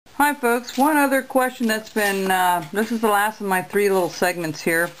Hi folks, one other question that's been, this is the last of my 3 little segments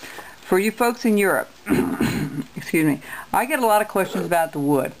here. For you folks in Europe, excuse me, I get a lot of questions about the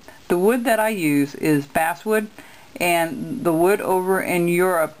wood. The wood that I use is basswood, and the wood over in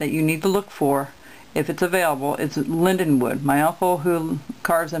Europe that you need to look for, if it's available, is lindenwood. My uncle who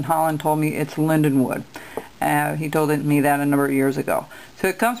carves in Holland told me it's lindenwood. He told me that a number of years ago. So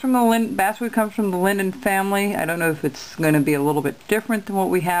it comes from the basswood comes from the linden family. I don't know if it's going to be a little bit different than what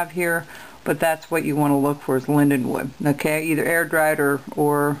we have here, but that's what you want to look for, is lindenwood. Okay, either air dried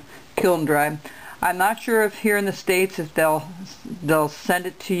or kiln dried. I'm not sure if here in the States if they'll send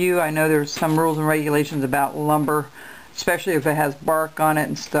it to you. I know there's some rules and regulations about lumber, especially if it has bark on it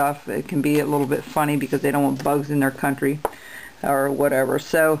and stuff. It can be a little bit funny because they don't want bugs in their country or whatever.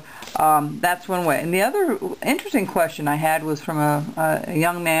 So that's one way. And the other interesting question I had was from a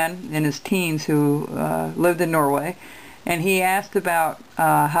young man in his teens who lived in Norway, and he asked about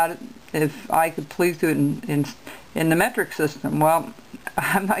if I could please do it in the metric system. Well,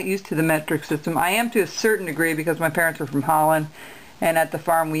 I'm not used to the metric system. I am to a certain degree because my parents are from Holland, and at the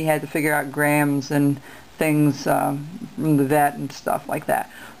farm we had to figure out grams and things from the vet and stuff like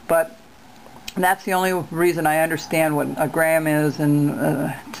that. But that's the only reason I understand what a gram is and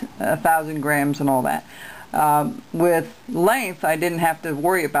 1,000 grams and all that. With length, I didn't have to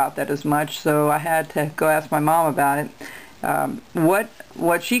worry about that as much, so I had to go ask my mom about it.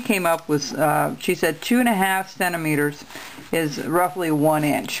 What she came up with, she said 2.5 centimeters is roughly 1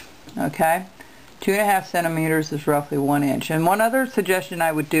 inch. Okay, 2.5 centimeters is roughly 1 inch. And one other suggestion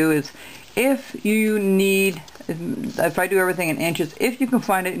I would do is, if you need, if I do everything in inches, if you can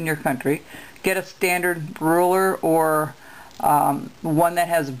find it in your country, get a standard ruler or one that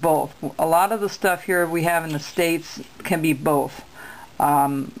has both. A lot of the stuff here we have in the States can be both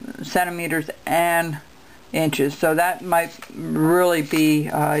centimeters and inches, so that might really be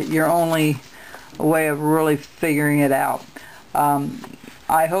your only way of really figuring it out.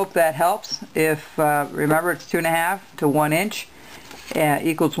 I hope that helps. If remember, it's 2.5 to 1 inch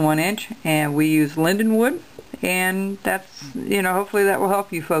equals 1 inch, and we use lindenwood, and that's, hopefully that will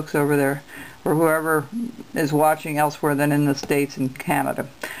help you folks over there, or whoever is watching elsewhere than in the States and Canada.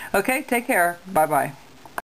 Okay, take care. Bye bye.